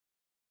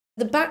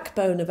The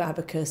backbone of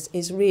Abacus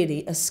is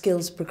really a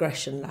skills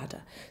progression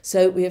ladder.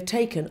 So we have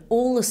taken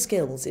all the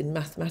skills in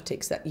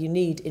mathematics that you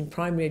need in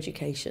primary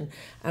education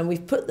and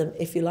we've put them,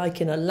 if you like,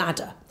 in a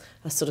ladder,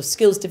 a sort of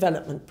skills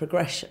development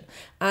progression.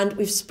 And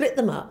we've split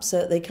them up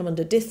so that they come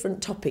under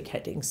different topic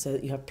headings. So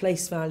that you have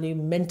place value,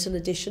 mental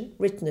addition,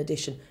 written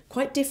addition,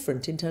 quite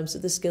different in terms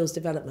of the skills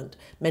development,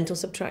 mental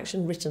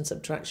subtraction, written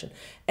subtraction,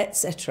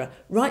 etc.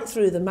 Right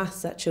through the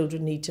maths that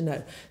children need to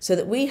know. So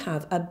that we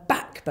have a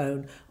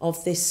backbone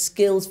of this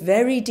skills,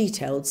 very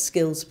detailed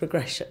skills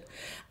progression.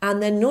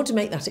 And then in order to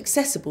make that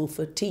accessible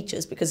for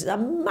teachers, because it's a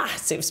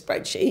massive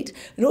spreadsheet,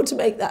 in order to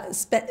make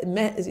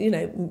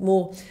that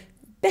more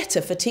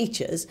better for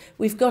teachers,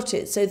 we've got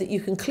it so that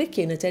you can click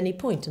in at any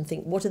point and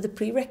think, what are the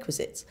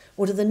prerequisites?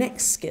 What are the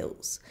next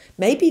skills?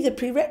 Maybe the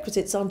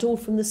prerequisites aren't all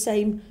from the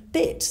same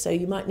bit, so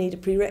you might need a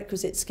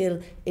prerequisite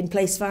skill in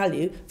place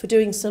value for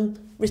doing some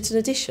written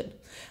addition.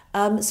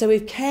 So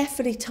we've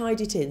carefully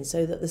tied it in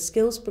so that the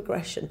skills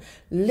progression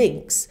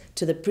links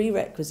to the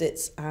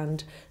prerequisites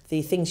and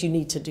the things you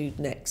need to do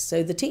next.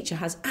 So the teacher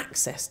has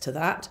access to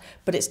that,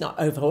 but it's not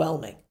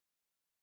overwhelming.